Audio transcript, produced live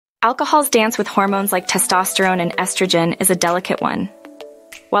Alcohol's dance with hormones like testosterone and estrogen is a delicate one.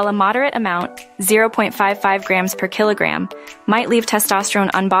 While a moderate amount, 0.55 grams per kilogram, might leave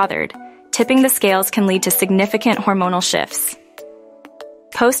testosterone unbothered, tipping the scales can lead to significant hormonal shifts.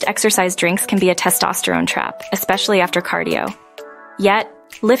 Post-exercise drinks can be a testosterone trap, especially after cardio. Yet,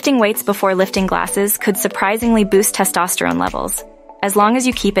 lifting weights before lifting glasses could surprisingly boost testosterone levels, as long as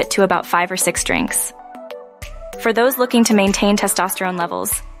you keep it to about 5 or 6 drinks. For those looking to maintain testosterone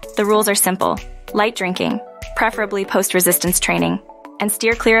levels, the rules are simple: light drinking, preferably post-resistance training, and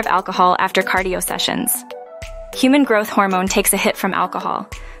steer clear of alcohol after cardio sessions. Human growth hormone takes a hit from alcohol,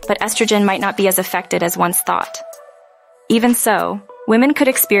 but estrogen might not be as affected as once thought. Even so, women could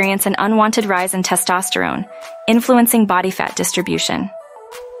experience an unwanted rise in testosterone, influencing body fat distribution.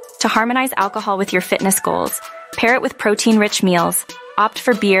 To harmonize alcohol with your fitness goals, pair it with protein-rich meals, opt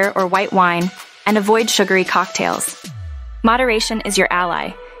for beer or white wine, and avoid sugary cocktails. Moderation is your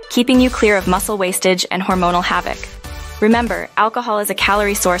ally, keeping you clear of muscle wastage and hormonal havoc. Remember, alcohol is a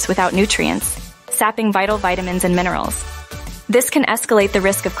calorie source without nutrients, sapping vital vitamins and minerals. This can escalate the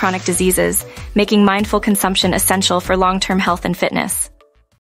risk of chronic diseases, making mindful consumption essential for long-term health and fitness.